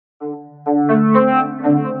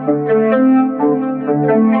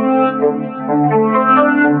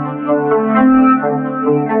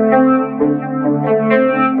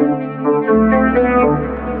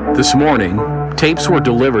This morning, tapes were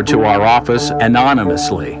delivered to our office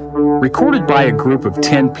anonymously, recorded by a group of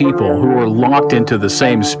 10 people who were locked into the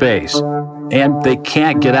same space, and they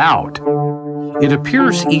can't get out. It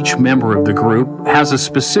appears each member of the group has a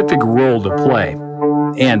specific role to play,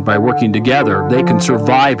 and by working together, they can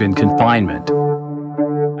survive in confinement.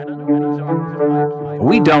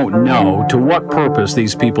 We don't know to what purpose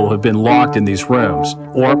these people have been locked in these rooms,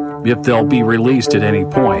 or if they'll be released at any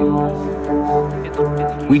point.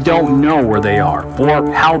 We don't know where they are, or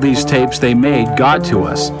how these tapes they made got to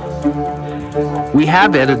us. We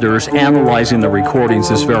have editors analyzing the recordings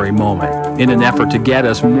this very moment, in an effort to get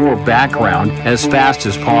us more background as fast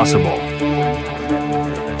as possible.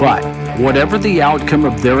 But whatever the outcome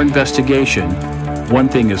of their investigation, one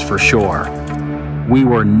thing is for sure. We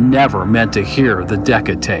were never meant to hear the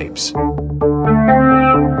D.E.C.A tapes.